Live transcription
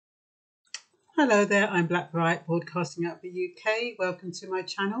Hello there, I'm Blackbright, broadcasting out of the UK. Welcome to my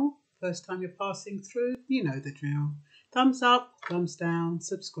channel. First time you're passing through, you know the drill. Thumbs up, thumbs down,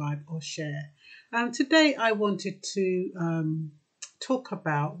 subscribe or share. Today I wanted to talk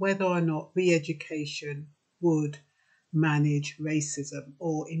about whether or not re-education would manage racism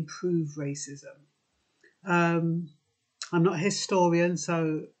or improve racism. I'm not a historian,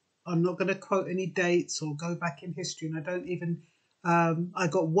 so I'm not going to quote any dates or go back in history, and I don't even. I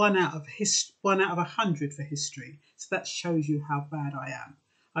got 1 out of 100 for history, so that shows you how bad I am.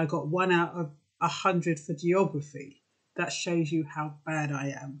 I got 1 out of 100 for geography. That shows you how bad I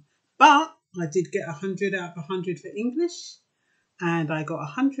am. But I did get 100 out of 100 for English, and I got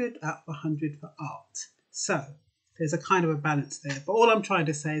 100 out of 100 for art. So there's a kind of a balance there. But all I'm trying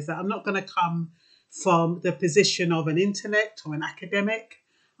to say is that I'm not going to come from the position of an intellect or an academic.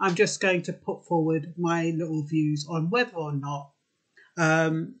 I'm just going to put forward my little views on whether or not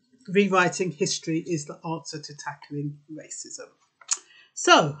rewriting history is the answer to tackling racism.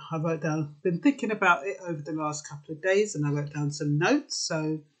 So I wrote down, been thinking about it over the last couple of days, and I wrote down some notes.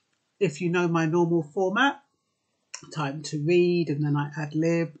 So if you know my normal format, time to read, and then I ad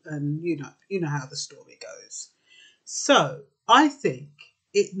lib, and you know how the story goes. So I think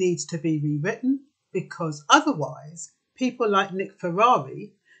it needs to be rewritten, because otherwise people like Nick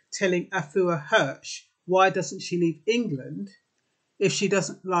Ferrari telling Afua Hirsch why doesn't she leave England if she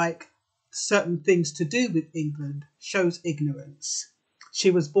doesn't like certain things to do with England shows ignorance.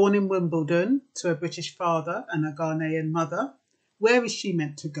 She was born in Wimbledon to a British father and a Ghanaian mother. Where is she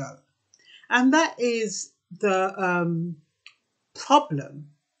meant to go? And that is the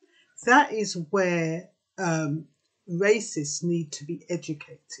problem. That is where racists need to be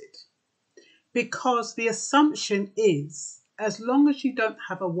educated. Because the assumption is, as long as you don't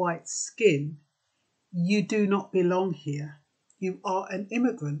have a white skin, you do not belong here. You are an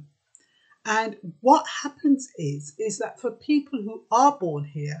immigrant. And what happens is that for people who are born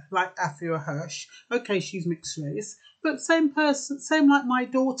here, like Afua Hirsch, okay, she's mixed race, but same like my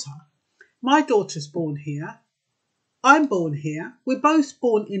daughter. My daughter's born here. I'm born here. We're both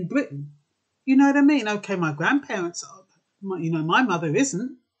born in Britain. You know what I mean? Okay, my grandparents are, my mother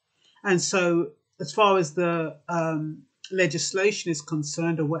isn't. And so as far as the legislation is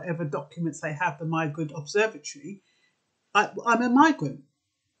concerned, or whatever documents they have, the Migrant Observatory, I'm a migrant.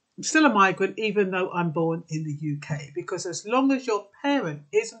 I'm still a migrant, even though I'm born in the UK, because as long as your parent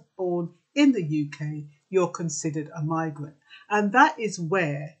isn't born in the UK, you're considered a migrant. And that is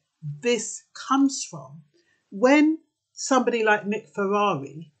where this comes from. When somebody like Nick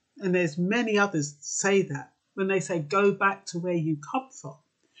Ferrari, and there's many others say that, when they say go back to where you come from,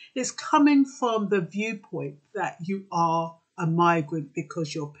 it's coming from the viewpoint that you are a migrant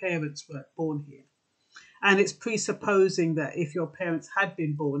because your parents weren't born here. And it's presupposing that if your parents had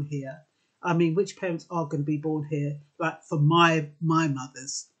been born here, I mean, which parents are going to be born here? Like for my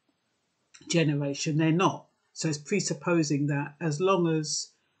mother's generation, they're not. So it's presupposing that as long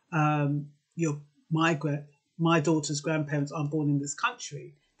as my daughter's grandparents aren't born in this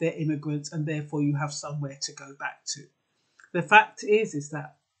country, they're immigrants, and therefore you have somewhere to go back to. The fact is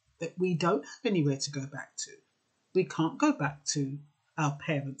that we don't have anywhere to go back to. We can't go back to our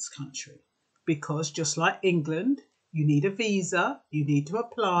parents' country. Because just like England, you need a visa, you need to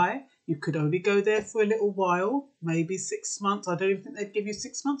apply. You could only go there for a little while, maybe 6 months. I don't even think they'd give you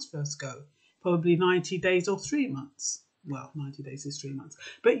 6 months first go. Probably 90 days or 3 months. Well, 90 days is 3 months.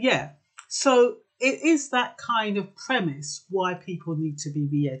 But yeah, so it is that kind of premise why people need to be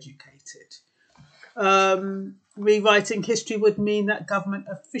re-educated. Rewriting history would mean that government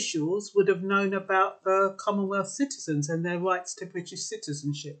officials would have known about the Commonwealth citizens and their rights to British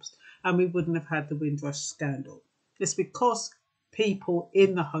citizenships, and we wouldn't have had the Windrush scandal. It's because people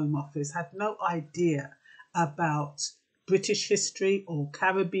in the Home Office had no idea about British history or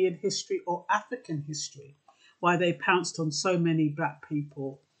Caribbean history or African history, why they pounced on so many black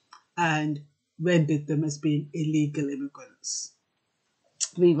people and rendered them as being illegal immigrants.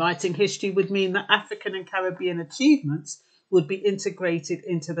 Rewriting history would mean that African and Caribbean achievements would be integrated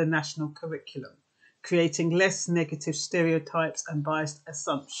into the national curriculum, creating less negative stereotypes and biased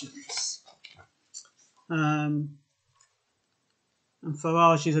assumptions. And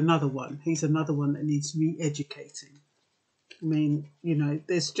Farage is another one. He's another one that needs re-educating. I mean,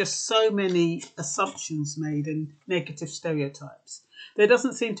 there's just so many assumptions made and negative stereotypes. There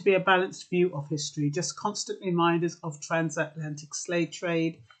doesn't seem to be a balanced view of history, just constant reminders of transatlantic slave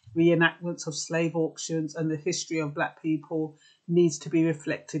trade, reenactments of slave auctions, and the history of black people needs to be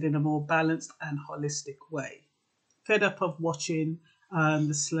reflected in a more balanced and holistic way. Fed up of watching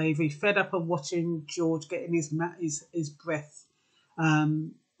the slavery, fed up of watching George getting his breath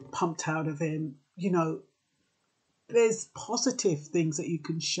pumped out of him. You know, there's positive things that you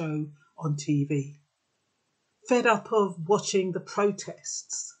can show on TV. Fed up of watching the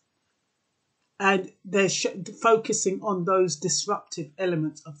protests, and they're focusing on those disruptive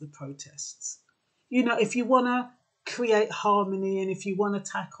elements of the protests. You know, if you want to create harmony and if you want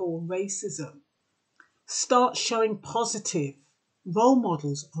to tackle racism, start showing positive role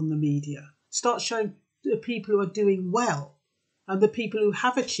models on the media. Start showing the people who are doing well and the people who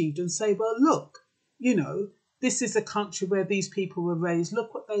have achieved, and say, well, look, you know, this is a country where these people were raised.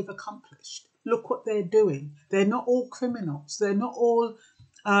 Look what they've accomplished. Look what they're doing. They're not all criminals. They're not all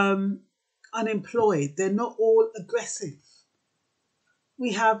unemployed. They're not all aggressive.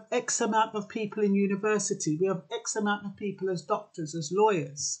 We have X amount of people in university. We have X amount of people as doctors, as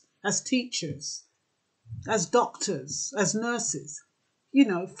lawyers, as teachers, as doctors, as nurses. You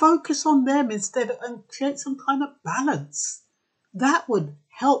know, focus on them instead and create some kind of balance. That would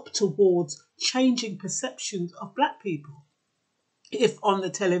help towards changing perceptions of black people. If on the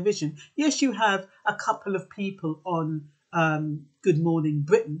television, yes, you have a couple of people on Good Morning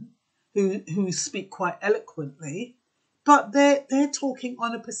Britain who speak quite eloquently, but they're talking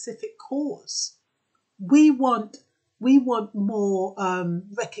on a specific cause. We want more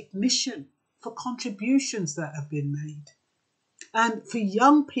recognition for contributions that have been made, and for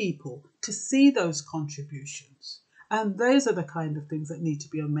young people to see those contributions. And those are the kind of things that need to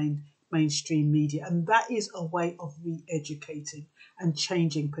be on mainstream media, and that is a way of re-educating and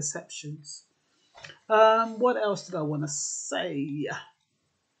changing perceptions. What else did I want to say?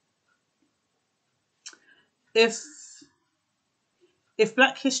 If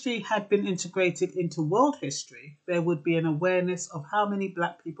Black history had been integrated into world history, there would be an awareness of how many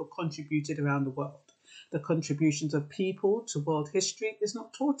black people contributed around the world. The contributions of people to world history is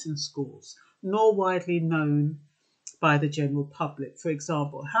not taught in schools, nor widely known by the general public. For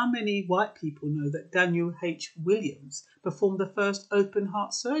example, how many white people know that Daniel H. Williams performed the first open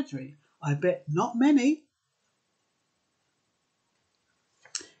heart surgery? I bet not many.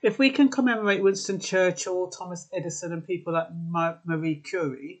 If we can commemorate Winston Churchill, Thomas Edison, and people like Marie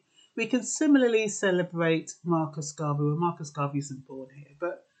Curie, we can similarly celebrate Marcus Garvey. Well, Marcus Garvey isn't born here,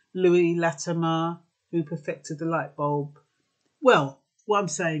 but Louis Latimer, who perfected the light bulb. Well, what I'm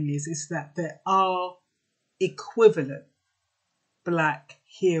saying is that there are equivalent black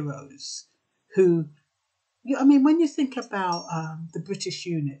heroes who, I mean, when you think about the British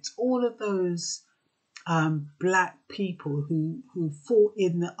units, all of those black people who fought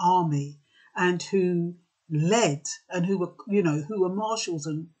in the army and who led and who were marshals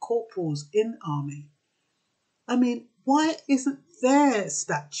and corporals in the army. I mean, why isn't their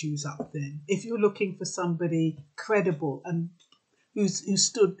statues up then? If you're looking for somebody credible and who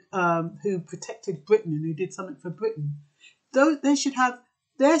protected Britain and who did something for Britain, they should have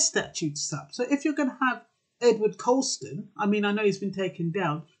their statues up. So if you're going to have Edward Colston, I mean, I know he's been taken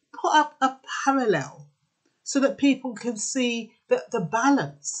down, put up a parallel so that people can see the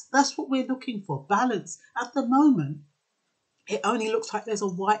balance. That's what we're looking for, balance. At the moment, it only looks like there's a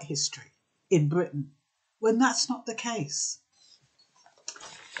white history in Britain, when that's not the case.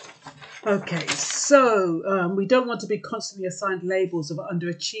 Okay, so we don't want to be constantly assigned labels of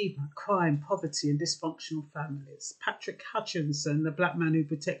underachievement, crime, poverty, and dysfunctional families. Patrick Hutchinson, the black man who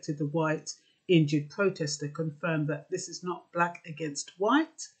protected the white injured protester, confirmed that this is not black against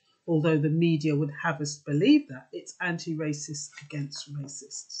white, although the media would have us believe that. It's anti-racist against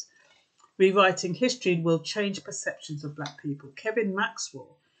racists. Rewriting history will change perceptions of black people. Kevin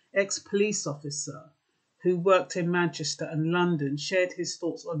Maxwell, ex-police officer who worked in Manchester and London, shared his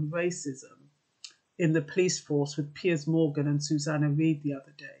thoughts on racism in the police force with Piers Morgan and Susanna Reid the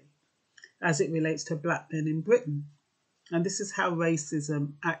other day, as it relates to black men in Britain. And this is how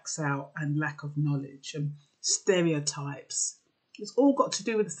racism acts out, and lack of knowledge and stereotypes. It's all got to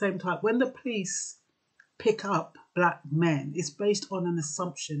do with the same type. When the police pick up black men, it's based on an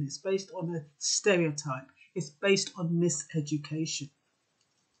assumption, it's based on a stereotype, it's based on miseducation.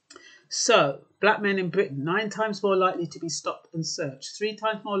 So, black men in Britain, 9 times more likely to be stopped and searched, 3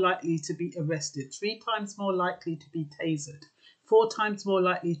 times more likely to be arrested, 3 times more likely to be tasered, 4 times more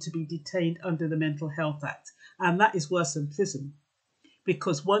likely to be detained under the Mental Health Act. And that is worse than prison,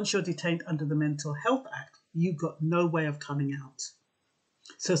 because once you're detained under the Mental Health Act, you've got no way of coming out.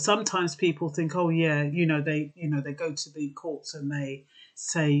 So sometimes people think, oh yeah, they go to the courts and they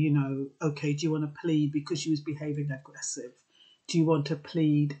say, okay, do you want to plead because she was behaving aggressive? Do you want to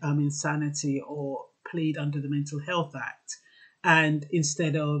plead insanity or plead under the Mental Health Act? And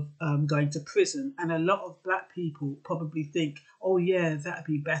instead of going to prison, and a lot of black people probably think, oh yeah, that'd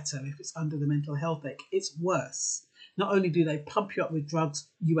be better if it's under the Mental Health Act. It's worse. Not only do they pump you up with drugs,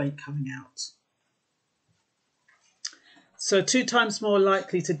 you ain't coming out. So 2 times more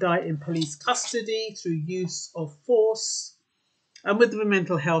likely to die in police custody through use of force. And with the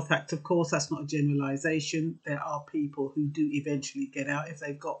Mental Health Act, of course, that's not a generalisation. There are people who do eventually get out if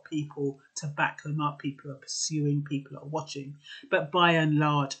they've got people to back them up. People are pursuing, people are watching. But by and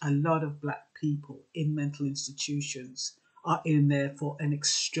large, a lot of black people in mental institutions are in there for an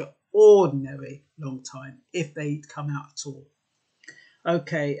extraordinary long time, if they come out at all.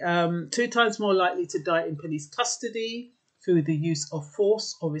 Okay, 2 times more likely to die in police custody through the use of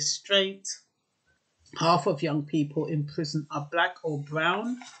force or restraint. Half of young people in prison are black or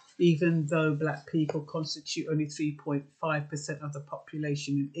brown, even though black people constitute only 3.5% of the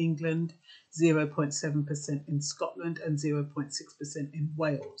population in England, 0.7% in Scotland, and 0.6% in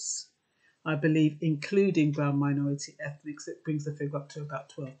Wales. I believe including brown minority ethnics, it brings the figure up to about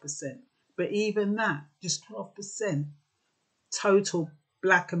 12%. But even that, just 12% total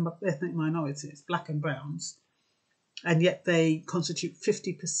black and ethnic minorities, black and browns, and yet they constitute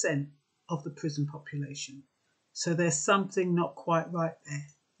 50% of the prison population. So there's something not quite right there.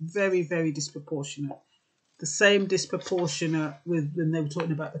 Very, very disproportionate. The same disproportionate with when they were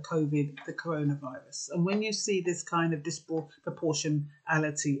talking about the coronavirus. And when you see this kind of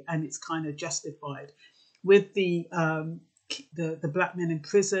disproportionality and it's kind of justified with the black men in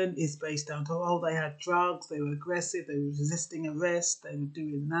prison is based down to, oh, they had drugs, they were aggressive, they were resisting arrest, they were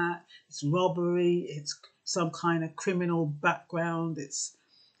doing that. It's robbery, it's some kind of criminal background, it's,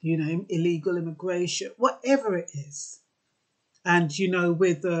 you know, illegal immigration, whatever it is. And, you know,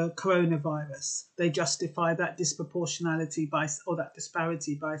 with the coronavirus, they justify that disproportionality or that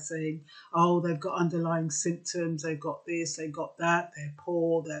disparity by saying, oh, they've got underlying symptoms, they've got this, they've got that, they're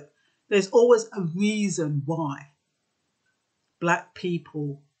poor. There's always a reason why black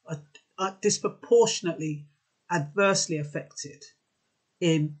people are disproportionately adversely affected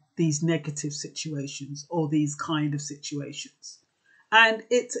in these negative situations or these kind of situations. And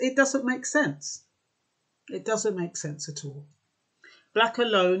it doesn't make sense. It doesn't make sense at all. Black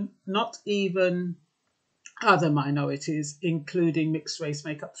alone, not even other minorities, including mixed race,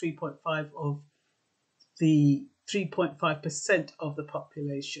 make up 3.5% of the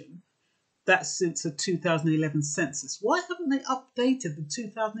population. That's since the 2011 census. Why haven't they updated the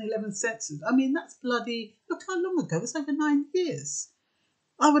 2011 census? I mean, that's bloody, look how long ago, it's over 9 years.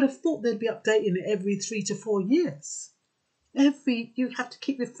 I would have thought they'd be updating it every 3 to 4 years. You have to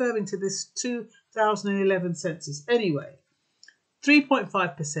keep referring to this 2011 census. Anyway,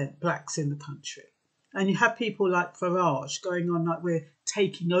 3.5% blacks in the country. And you have people like Farage going on like we're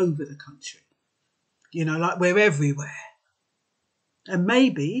taking over the country. You know, like we're everywhere. And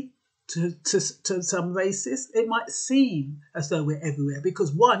maybe to some racists, it might seem as though we're everywhere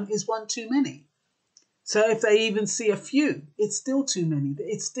because one is one too many. So if they even see a few, it's still too many.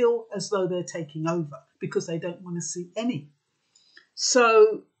 It's still as though they're taking over because they don't want to see any.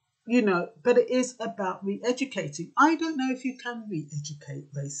 So, you know, but it is about re-educating. I don't know if you can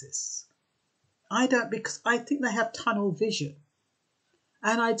re-educate racists. I don't, because I think they have tunnel vision.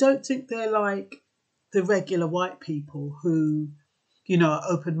 And I don't think they're like the regular white people who, you know, are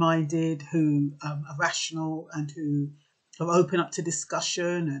open-minded, who are rational and who are open up to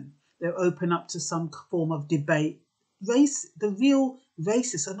discussion and they're open up to some form of debate. The real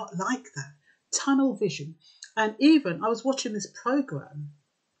racists are not like that. Tunnel vision. And even, I was watching this program,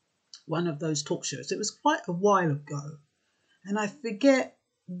 one of those talk shows. It was quite a while ago. And I forget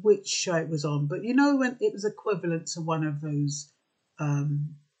which show it was on. But you know when it was equivalent to one of those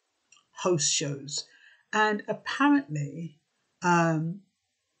host shows. And apparently a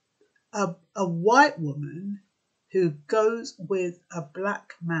white woman who goes with a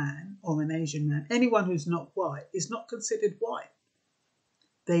black man or an Asian man, anyone who's not white, is not considered white.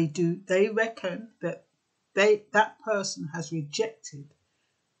 They reckon that that person has rejected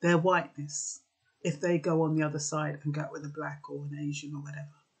their whiteness if they go on the other side and go out with a black or an Asian or whatever.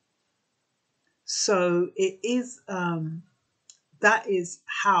 So it is, that is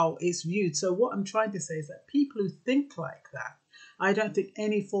how it's viewed. So what I'm trying to say is that people who think like that, I don't think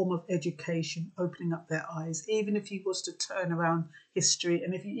any form of education, opening up their eyes, even if you was to turn around history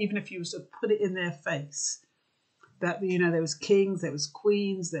and even if you was to put it in their face, that, you know, there was kings, there was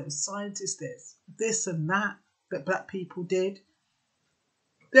queens, there was scientists, there's this and that black people did,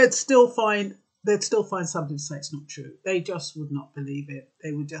 they'd still find something to say it's not true. They just would not believe it.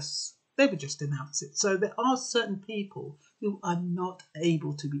 They would just denounce it. So there are certain people who are not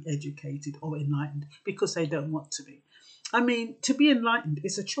able to be educated or enlightened because they don't want to be. I mean, to be enlightened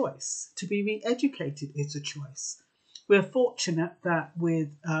is a choice. To be re-educated is a choice. We're fortunate that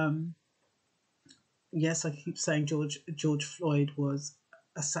with yes, I keep saying George Floyd was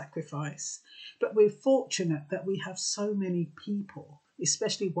a sacrifice, but we're fortunate that we have so many people,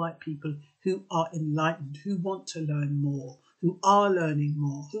 especially white people, who are enlightened, who want to learn more, who are learning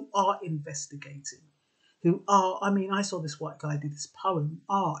more, who are investigating, who are. I mean, I saw this white guy do this poem.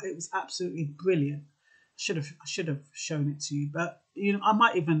 Oh, it was absolutely brilliant. I should have shown it to you, but I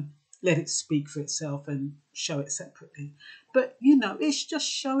might even let it speak for itself and show it separately. But it's just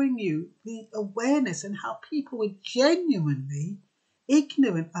showing you the awareness and how people were genuinely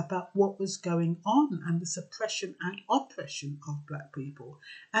ignorant about what was going on and the suppression and oppression of black people.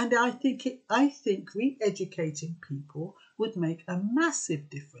 And I think re-educating people would make a massive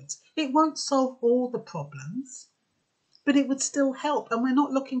difference. It won't solve all the problems, but it would still help. And we're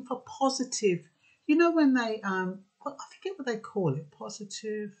not looking for positive. When they I forget what they call it,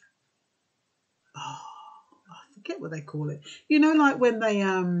 positive. Oh, I forget what they call it. Like when they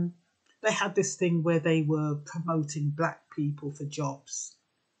had this thing where they were promoting black people for jobs,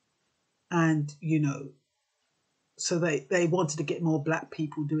 and so they wanted to get more black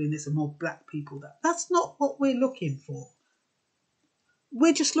people doing this and more black people that. That's not what we're looking for.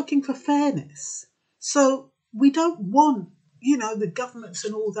 We're just looking for fairness. So we don't want the governments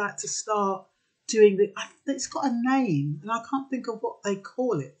and all that to start doing the. It's got a name, and I can't think of what they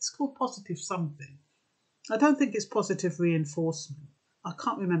call it. It's called positive something. I don't think it's positive reinforcement. I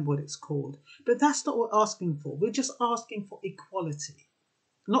can't remember what it's called. But that's not what we're asking for. We're just asking for equality.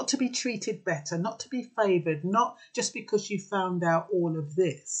 Not to be treated better, not to be favoured, not just because you found out all of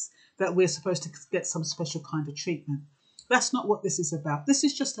this, that we're supposed to get some special kind of treatment. That's not what this is about. This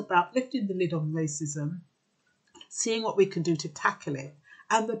is just about lifting the lid on racism, seeing what we can do to tackle it,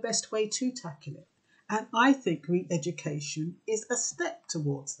 and the best way to tackle it. And I think re-education is a step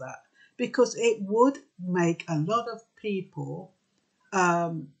towards that, because it would make a lot of people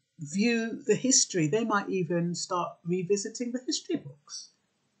view the history. They might even start revisiting the history books.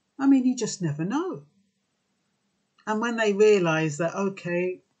 I mean, you just never know. And when they realise that,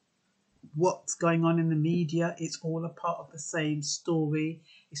 okay, what's going on in the media, it's all a part of the same story.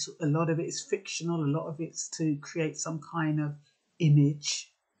 A lot of it is fictional, a lot of it's to create some kind of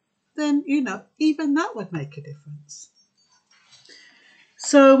image, then, even that would make a difference.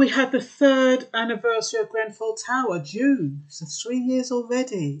 So we had the 3rd anniversary of Grenfell Tower, June. So 3 years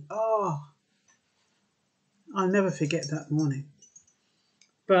already. Oh, I'll never forget that morning.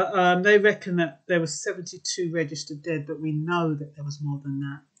 But they reckon that there was 72 registered dead, but we know that there was more than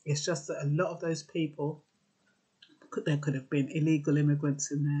that. It's just that a lot of those people, there could have been illegal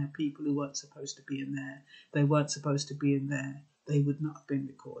immigrants in there, people who weren't supposed to be in there. They weren't supposed to be in there. They would not have been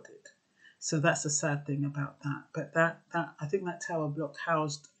recorded. So that's a sad thing about that. But that I think that tower block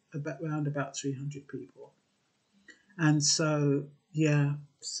housed around about 300 people. And so, yeah,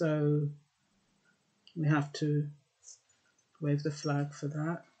 so we have to wave the flag for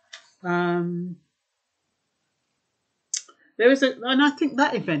that. And I think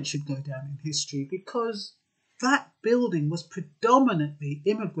that event should go down in history, because that building was predominantly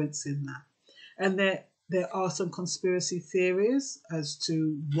immigrants in that. And there are some conspiracy theories as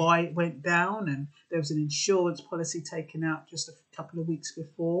to why it went down, and there was an insurance policy taken out just a couple of weeks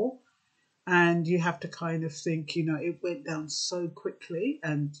before. And you have to kind of think, it went down so quickly,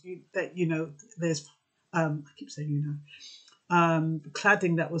 and there's I keep saying the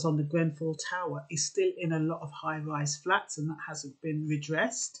cladding that was on the Grenfell Tower is still in a lot of high-rise flats, and that hasn't been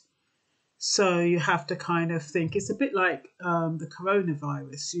redressed. So you have to kind of think, it's a bit like the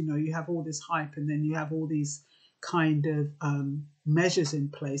coronavirus. You have all this hype, and then you have all these kind of measures in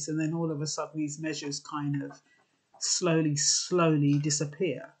place, and then all of a sudden these measures kind of slowly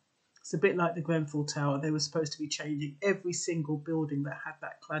disappear. It's a bit like the Grenfell Tower. They were supposed to be changing every single building that had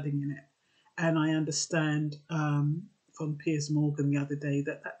that cladding in it. And I understand from Piers Morgan the other day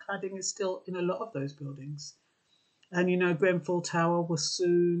that cladding is still in a lot of those buildings. And Grenfell Tower will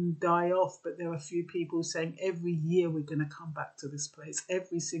soon die off, but there are a few people saying every year we're going to come back to this place.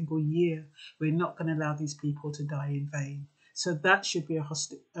 Every single year we're not going to allow these people to die in vain. So that should be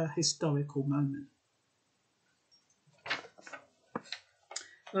a historical moment.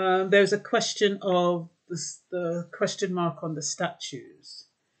 There's a question of the question mark on the statues.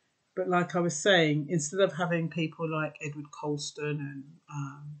 But like I was saying, instead of having people like Edward Colston and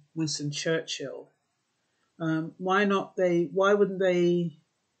Winston Churchill, why wouldn't they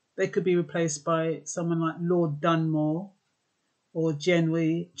could be replaced by someone like Lord Dunmore or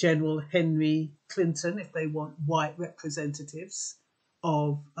General Henry Clinton, if they want white representatives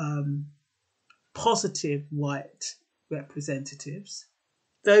of positive white representatives.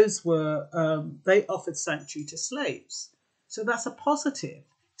 Those were, they offered sanctuary to slaves. So that's a positive.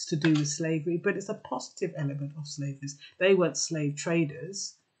 to do with slavery, but it's a positive element of slavery. They weren't slave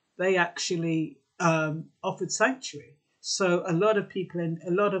traders. They actually offered sanctuary. So a lot of people and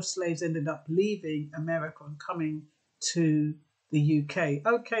a lot of slaves ended up leaving America and coming to the UK.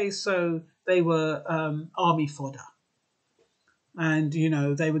 Okay, so they were army fodder. And, you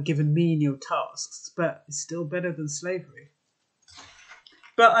know, they were given menial tasks, but it's still better than slavery.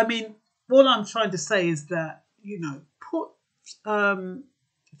 But, I mean, all I'm trying to say is that, you know,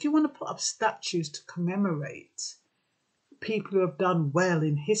 if you want to put up statues to commemorate people who have done well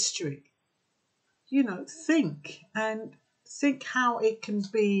in history, you know, think how it can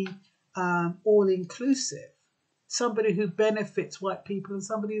be all-inclusive. Somebody who benefits white people and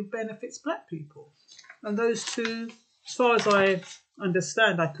somebody who benefits black people. And those two, as far as I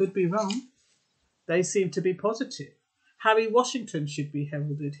understand, I could be wrong, they seem to be positive. Harry Washington should be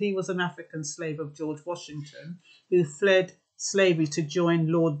heralded. He was an African slave of George Washington who fled slavery to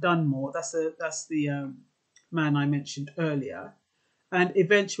join Lord Dunmore. That's the man I mentioned earlier, and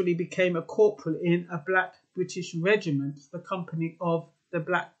eventually became a corporal in a black British regiment, the Company of the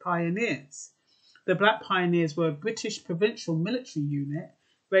Black Pioneers. The Black Pioneers were a British provincial military unit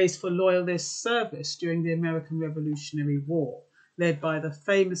raised for loyalist service during the American Revolutionary War. Led by the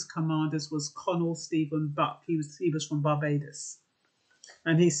famous commanders was Colonel Stephen Buck. He was from Barbados,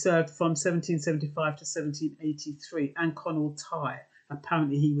 and he served from 1775 to 1783. And Colonel Ty,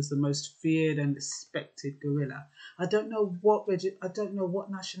 apparently he was the most feared and respected guerrilla. I don't know what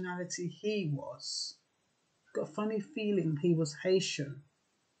nationality he was. Got a funny feeling he was Haitian.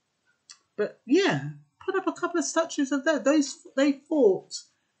 But yeah, put up a couple of statues of those. They fought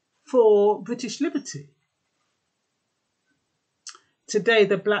for British liberty. Today,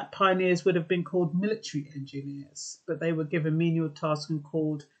 the Black Pioneers would have been called military engineers, but they were given menial tasks and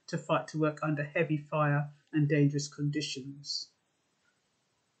called to fight to work under heavy fire and dangerous conditions.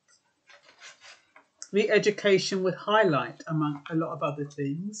 Re-education would highlight, among a lot of other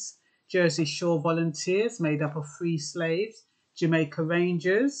things, Jersey Shore volunteers made up of free slaves, Jamaica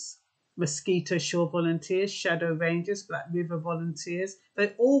Rangers, Mosquito Shore volunteers, Shadow Rangers, Black River volunteers.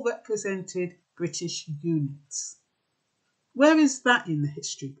 They all represented British units. Where is that in the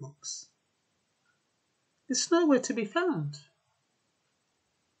history books? It's nowhere to be found.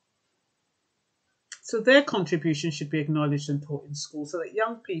 So their contribution should be acknowledged and taught in school so that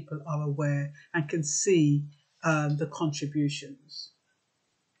young people are aware and can see the contributions.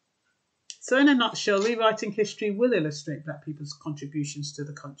 So in a nutshell, rewriting history will illustrate black people's contributions to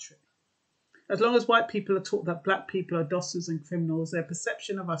the country. As long as white people are taught that black people are dossers and criminals, their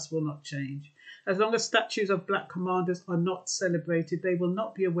perception of us will not change. As long as statues of black commanders are not celebrated, they will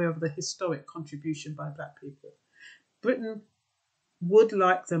not be aware of the historic contribution by black people. Britain would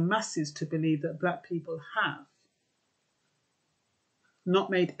like the masses to believe that black people have not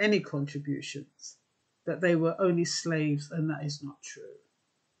made any contributions, that they were only slaves, and that is not true.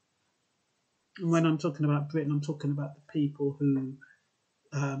 And when I'm talking about Britain, I'm talking about the people who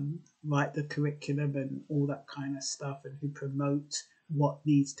write the curriculum and all that kind of stuff, and who promote what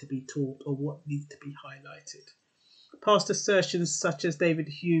needs to be taught or what needs to be highlighted. Past assertions such as David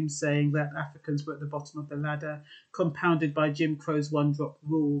Hume saying that Africans were at the bottom of the ladder, compounded by Jim Crow's one-drop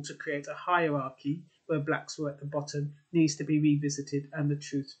rule to create a hierarchy where blacks were at the bottom, needs to be revisited and the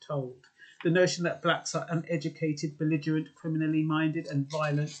truth told. The notion that blacks are uneducated, belligerent, criminally minded and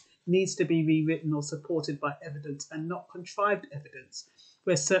violent needs to be rewritten or supported by evidence and not contrived evidence,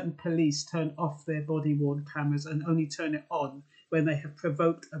 where certain police turn off their body-worn cameras and only turn it on when they have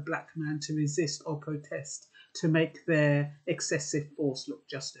provoked a black man to resist or protest to make their excessive force look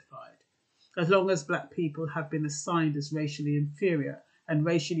justified. As long as black people have been assigned as racially inferior and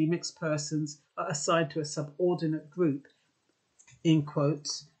racially mixed persons are assigned to a subordinate group, in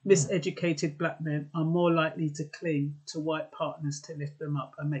quotes, miseducated black men are more likely to cling to white partners to lift them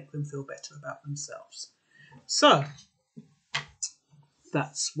up and make them feel better about themselves. So,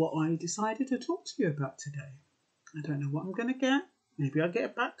 that's what I decided to talk to you about today. I don't know what I'm going to get. Maybe I'll get a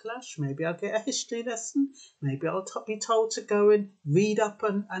backlash. Maybe I'll get a history lesson. Maybe I'll be told to go and read up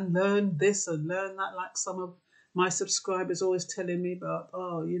and learn this and learn that, like some of my subscribers always telling me about,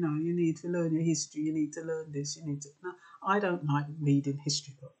 oh, you know, you need to learn your history. You need to learn this. You need to... No, I don't like reading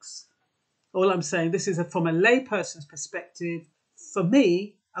history books. All I'm saying, this is from a layperson's perspective. For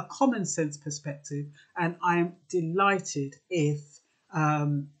me, a common sense perspective. And I'm delighted if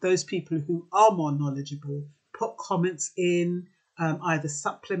those people who are more knowledgeable put comments in, either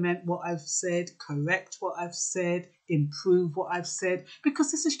supplement what I've said, correct what I've said, improve what I've said,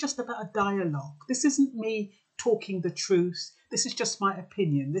 because this is just about a dialogue. This isn't me talking the truth. This is just my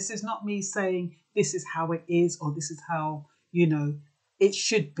opinion. This is not me saying this is how it is or this is how, you know, it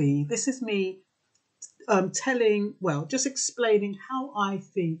should be. This is me just explaining how I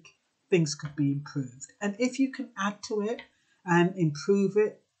think things could be improved. And if you can add to it and improve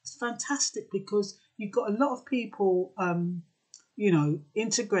it, it's fantastic, because you've got a lot of people,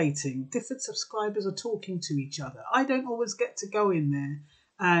 integrating. Different subscribers are talking to each other. I don't always get to go in there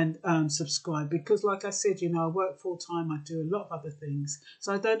and subscribe, because like I said, I work full time, I do a lot of other things,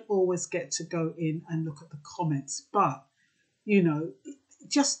 so I don't always get to go in and look at the comments. But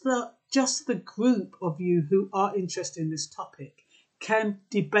just the group of you who are interested in this topic can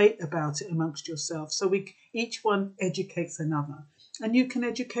debate about it amongst yourself, so each one educates another, and you can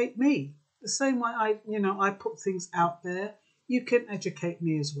educate me the same way I put things out there. You can educate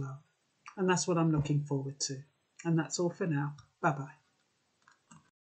me as well, and that's what I'm looking forward to. And that's all for now. Bye bye.